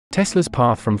Tesla's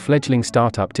path from fledgling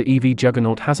startup to EV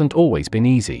juggernaut hasn't always been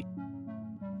easy.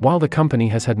 While the company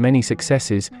has had many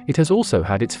successes, it has also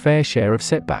had its fair share of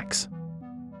setbacks.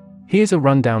 Here's a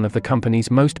rundown of the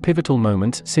company's most pivotal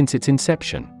moments since its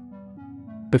inception.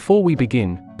 Before we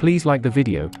begin, please like the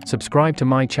video, subscribe to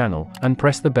my channel, and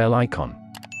press the bell icon.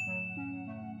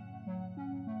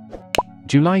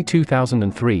 July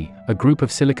 2003, a group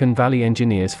of Silicon Valley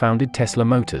engineers founded Tesla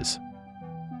Motors.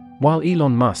 While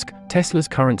Elon Musk, Tesla's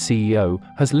current CEO,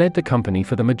 has led the company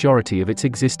for the majority of its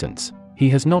existence, he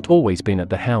has not always been at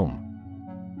the helm.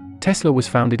 Tesla was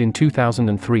founded in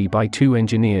 2003 by two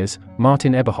engineers,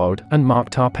 Martin Eberhard and Marc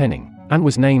Tarpenning, and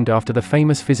was named after the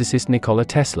famous physicist Nikola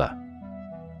Tesla.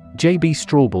 J.B.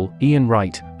 Straubel, Ian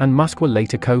Wright, and Musk were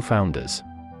later co-founders.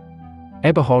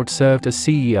 Eberhard served as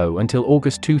CEO until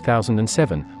August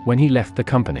 2007, when he left the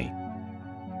company.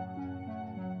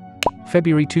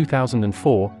 February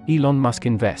 2004, Elon Musk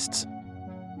invests.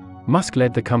 Musk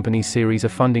led the company's series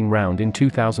of funding round in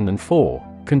 2004,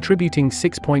 contributing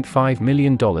 $6.5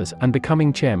 million and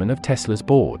becoming chairman of Tesla's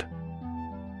board.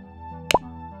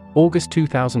 August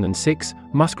 2006,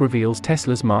 Musk reveals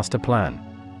Tesla's master plan.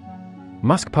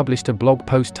 Musk published a blog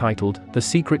post titled, "The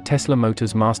Secret Tesla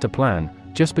Motors Master Plan,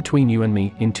 Just Between You and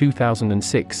Me," in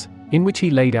 2006, in which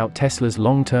he laid out Tesla's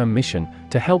long-term mission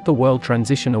to help the world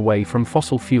transition away from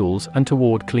fossil fuels and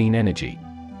toward clean energy.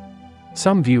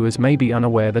 Some viewers may be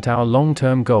unaware that our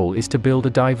long-term goal is to build a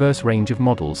diverse range of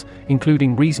models,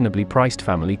 including reasonably priced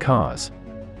family cars.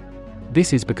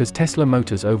 This is because Tesla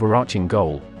Motors' overarching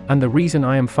goal, and the reason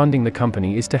I am funding the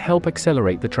company, is to help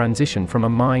accelerate the transition from a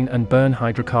mine and burn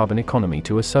hydrocarbon economy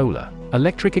to a solar,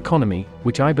 electric economy,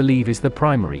 which I believe is the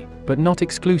primary, but not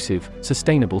exclusive,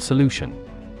 sustainable solution.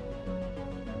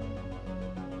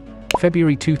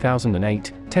 February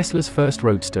 2008, Tesla's first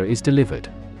Roadster is delivered.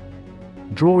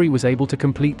 Drury was able to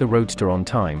complete the Roadster on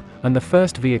time, and the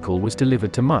first vehicle was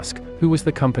delivered to Musk, who was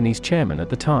the company's chairman at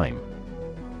the time.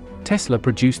 Tesla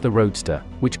produced the Roadster,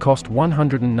 which cost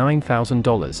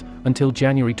 $109,000, until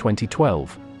January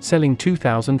 2012, selling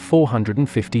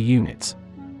 2,450 units.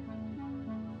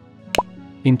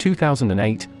 In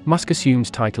 2008, Musk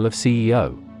assumes title of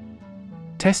CEO.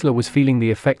 Tesla was feeling the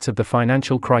effects of the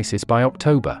financial crisis by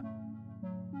October.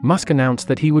 Musk announced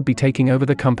that he would be taking over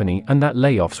the company and that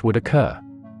layoffs would occur.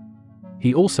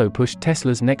 He also pushed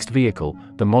Tesla's next vehicle,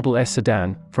 the Model S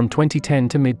sedan, from 2010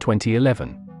 to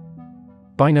mid-2011.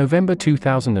 By November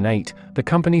 2008, the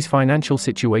company's financial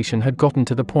situation had gotten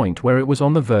to the point where it was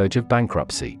on the verge of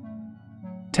bankruptcy.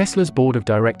 Tesla's board of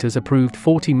directors approved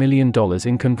 $40 million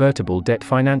in convertible debt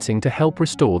financing to help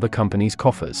restore the company's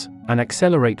coffers and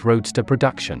accelerate Roadster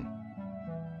production.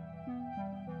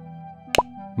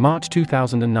 March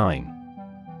 2009.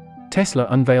 Tesla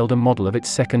unveiled a model of its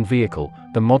second vehicle,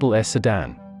 the Model S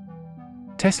sedan.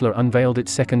 Tesla unveiled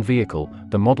its second vehicle,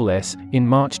 the Model S, in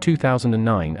March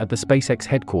 2009 at the SpaceX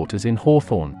headquarters in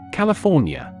Hawthorne,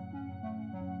 California.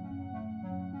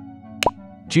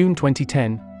 June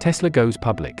 2010, Tesla goes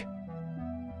public.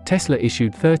 Tesla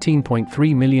issued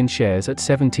 13.3 million shares at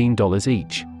 $17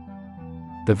 each.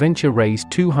 The venture raised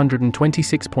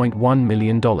 $226.1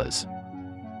 million.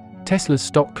 Tesla's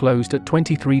stock closed at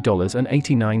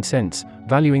 $23.89,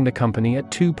 valuing the company at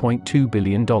 $2.2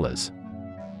 billion.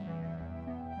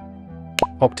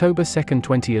 October 2,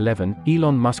 2011,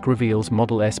 Elon Musk reveals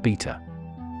Model S beta.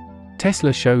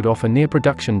 Tesla showed off a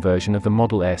near-production version of the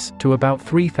Model S to about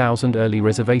 3,000 early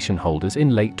reservation holders in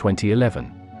late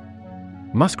 2011.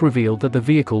 Musk revealed that the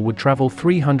vehicle would travel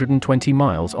 320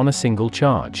 miles on a single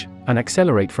charge, and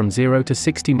accelerate from 0 to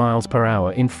 60 miles per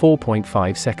hour in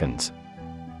 4.5 seconds.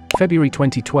 February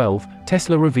 2012,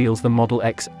 Tesla reveals the Model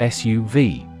X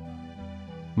SUV.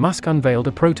 Musk unveiled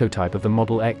a prototype of the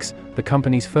Model X, the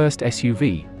company's first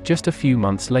SUV, just a few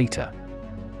months later.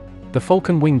 The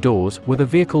Falcon wing doors were the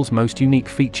vehicle's most unique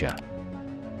feature.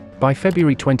 By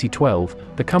February 2012,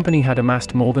 the company had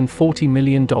amassed more than $40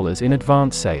 million in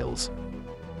advance sales.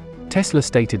 Tesla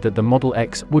stated that the Model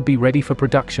X would be ready for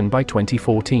production by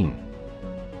 2014.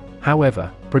 However,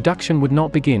 production would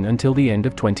not begin until the end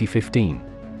of 2015.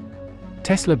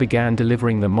 Tesla began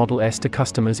delivering the Model S to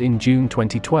customers in June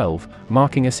 2012,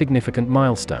 marking a significant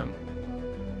milestone.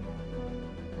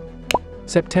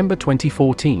 September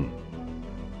 2014.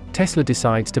 Tesla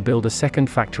decides to build a second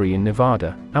factory in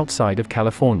Nevada, outside of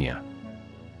California.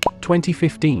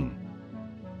 2015.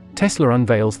 Tesla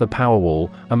unveils the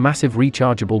Powerwall, a massive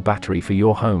rechargeable battery for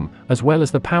your home, as well as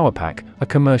the Powerpack, a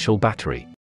commercial battery.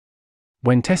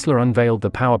 When Tesla unveiled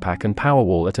the Powerpack and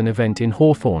Powerwall at an event in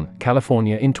Hawthorne,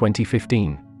 California in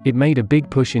 2015, it made a big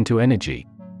push into energy.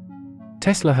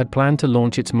 Tesla had planned to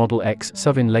launch its Model X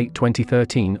SUV in late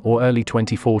 2013 or early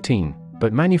 2014,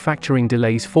 but manufacturing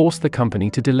delays forced the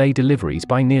company to delay deliveries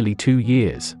by nearly 2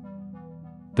 years.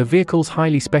 The vehicle's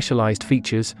highly specialized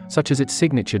features, such as its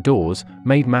signature doors,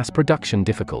 made mass production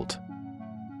difficult.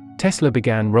 Tesla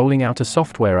began rolling out a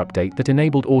software update that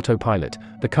enabled autopilot,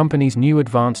 the company's new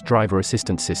advanced driver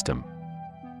assistance system.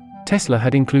 Tesla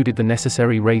had included the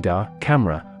necessary radar,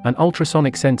 camera, and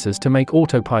ultrasonic sensors to make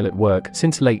autopilot work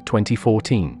since late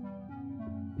 2014.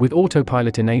 With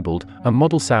autopilot enabled, a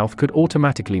Model South could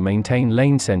automatically maintain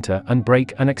lane center and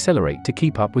brake and accelerate to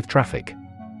keep up with traffic.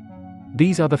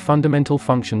 These are the fundamental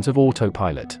functions of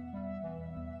autopilot.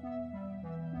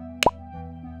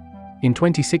 In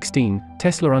 2016,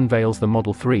 Tesla unveils the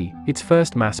Model 3, its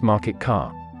first mass-market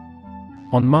car.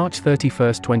 On March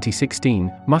 31,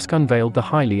 2016, Musk unveiled the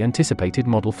highly anticipated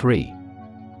Model 3.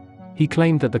 He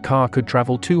claimed that the car could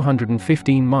travel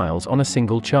 215 miles on a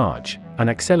single charge, and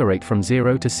accelerate from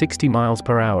 0 to 60 miles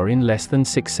per hour in less than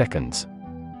 6 seconds.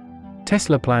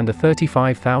 Tesla planned a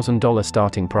 $35,000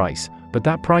 starting price, but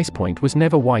that price point was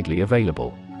never widely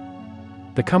available.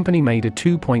 The company made a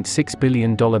 $2.6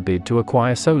 billion bid to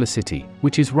acquire SolarCity,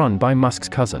 which is run by Musk's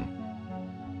cousin.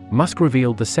 Musk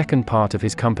revealed the second part of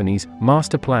his company's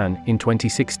master plan in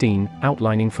 2016,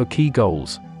 outlining 4 key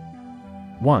goals.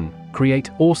 1. Create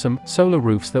awesome solar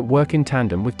roofs that work in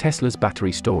tandem with Tesla's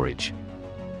battery storage.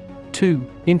 2.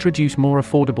 Introduce more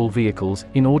affordable vehicles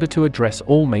in order to address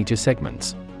all major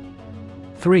segments.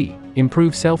 3.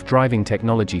 Improve self-driving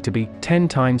technology to be 10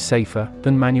 times safer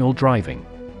than manual driving.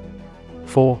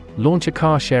 4. Launch a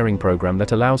car-sharing program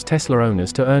that allows Tesla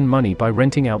owners to earn money by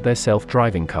renting out their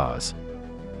self-driving cars.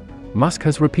 Musk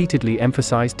has repeatedly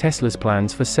emphasized Tesla's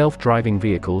plans for self-driving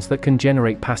vehicles that can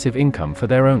generate passive income for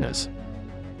their owners.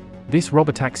 This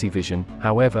robotaxi vision,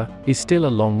 however, is still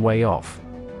a long way off.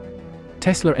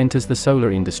 Tesla enters the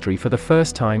solar industry for the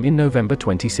first time in November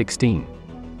 2016.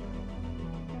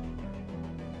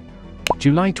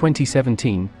 July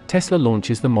 2017, Tesla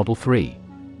launches the Model 3.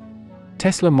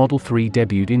 Tesla Model 3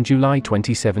 debuted in July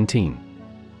 2017.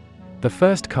 The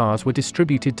first cars were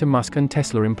distributed to Musk and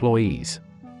Tesla employees.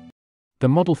 The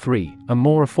Model 3, a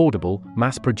more affordable,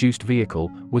 mass-produced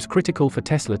vehicle, was critical for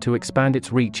Tesla to expand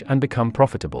its reach and become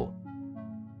profitable.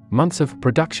 Months of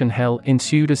production hell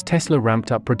ensued as Tesla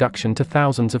ramped up production to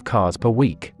thousands of cars per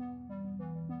week.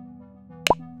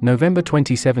 November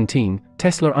 2017,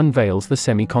 Tesla unveils the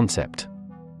Semi concept.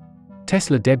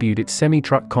 Tesla debuted its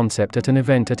semi-truck concept at an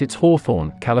event at its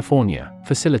Hawthorne, California,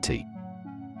 facility.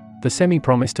 The Semi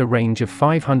promised a range of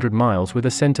 500 miles with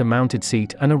a center-mounted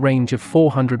seat and a range of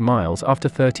 400 miles after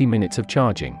 30 minutes of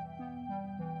charging.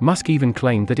 Musk even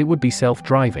claimed that it would be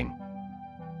self-driving.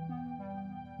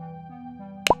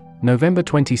 November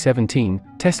 2017,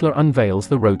 Tesla unveils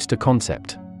the Roadster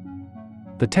concept.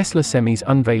 The Tesla Semi's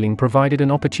unveiling provided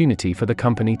an opportunity for the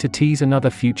company to tease another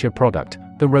future product,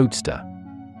 the Roadster.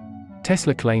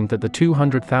 Tesla claimed that the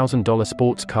 $200,000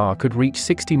 sports car could reach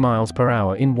 60 miles per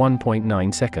hour in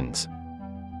 1.9 seconds.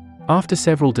 After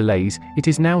several delays, it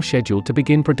is now scheduled to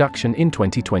begin production in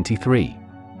 2023.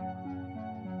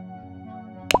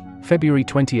 February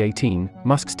 2018,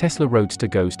 Musk's Tesla Roadster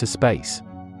goes to space.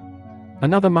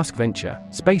 Another Musk venture,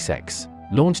 SpaceX,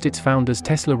 launched its founder's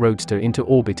Tesla Roadster into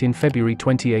orbit in February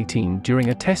 2018 during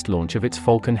a test launch of its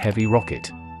Falcon Heavy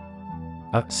rocket.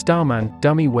 A Starman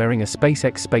dummy wearing a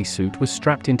SpaceX spacesuit was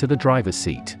strapped into the driver's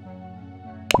seat.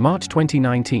 March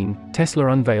 2019, Tesla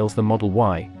unveils the Model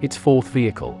Y, its fourth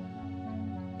vehicle.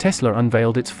 Tesla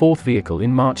unveiled its fourth vehicle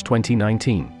in March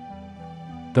 2019.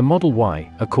 The Model Y,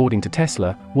 according to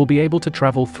Tesla, will be able to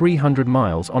travel 300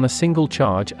 miles on a single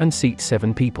charge and seat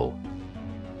 7 people.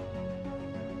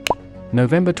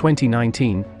 November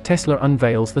 2019, Tesla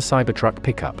unveils the Cybertruck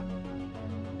pickup.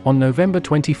 On November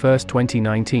 21,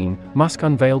 2019, Musk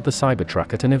unveiled the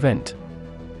Cybertruck at an event.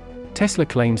 Tesla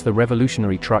claims the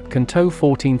revolutionary truck can tow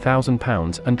 14,000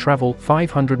 pounds and travel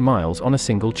 500 miles on a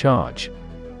single charge.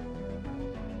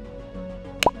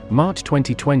 March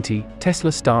 2020,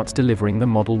 Tesla starts delivering the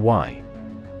Model Y.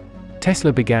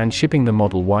 Tesla began shipping the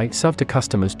Model Y SUV to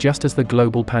customers just as the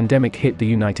global pandemic hit the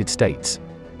United States.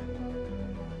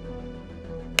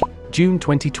 June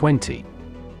 2020.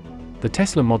 The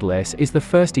Tesla Model S is the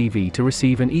first EV to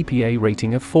receive an EPA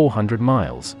rating of 400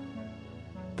 miles.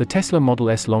 The Tesla Model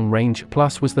S Long Range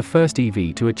Plus was the first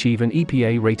EV to achieve an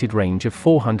EPA-rated range of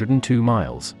 402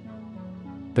 miles.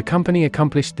 The company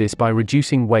accomplished this by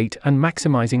reducing weight and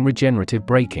maximizing regenerative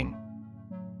braking.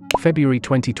 February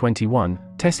 2021,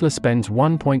 Tesla spends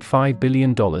 $1.5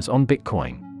 billion on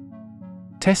Bitcoin.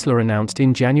 Tesla announced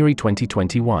in January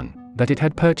 2021 that it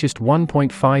had purchased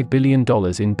 $1.5 billion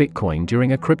in Bitcoin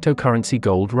during a cryptocurrency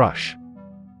gold rush.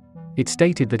 It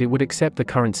stated that it would accept the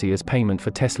currency as payment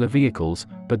for Tesla vehicles,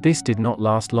 but this did not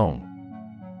last long.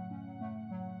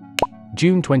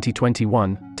 June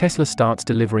 2021, Tesla starts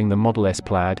delivering the Model S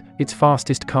Plaid, its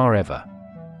fastest car ever.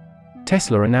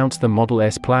 Tesla announced the Model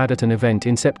S Plaid at an event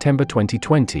in September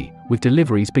 2020, with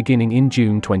deliveries beginning in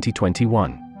June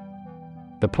 2021.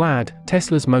 The Plaid,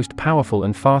 Tesla's most powerful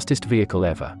and fastest vehicle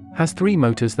ever, has 3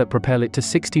 motors that propel it to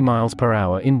 60 miles per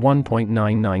hour in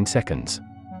 1.99 seconds.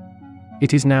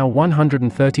 It is now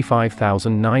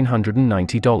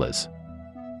 $135,990.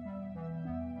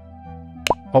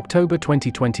 October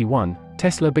 2021,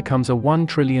 Tesla becomes a $1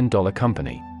 trillion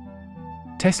company.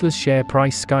 Tesla's share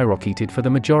price skyrocketed for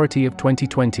the majority of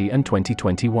 2020 and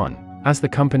 2021, as the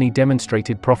company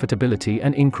demonstrated profitability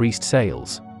and increased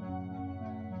sales.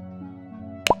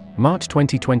 March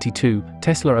 2022,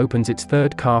 Tesla opens its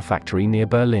third car factory near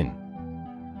Berlin.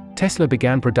 Tesla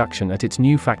began production at its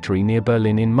new factory near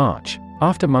Berlin in March,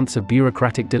 after months of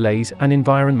bureaucratic delays and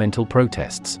environmental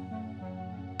protests.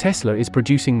 Tesla is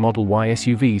producing Model Y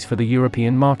SUVs for the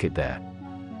European market there.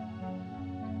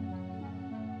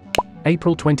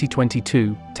 April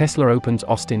 2022, Tesla opens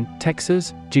Austin,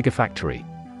 Texas, Gigafactory.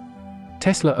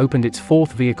 Tesla opened its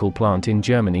 4th vehicle plant in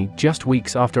Germany just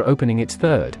weeks after opening its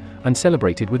 3rd, and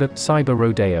celebrated with a Cyber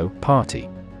Rodeo party.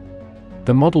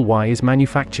 The Model Y is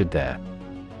manufactured there.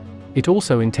 It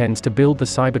also intends to build the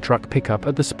Cybertruck pickup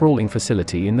at the sprawling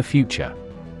facility in the future.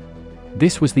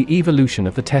 This was the evolution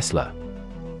of the Tesla.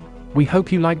 We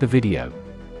hope you liked the video.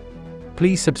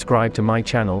 Please subscribe to my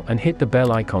channel and hit the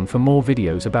bell icon for more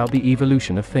videos about the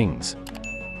evolution of things.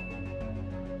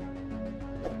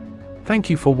 Thank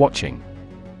you for watching.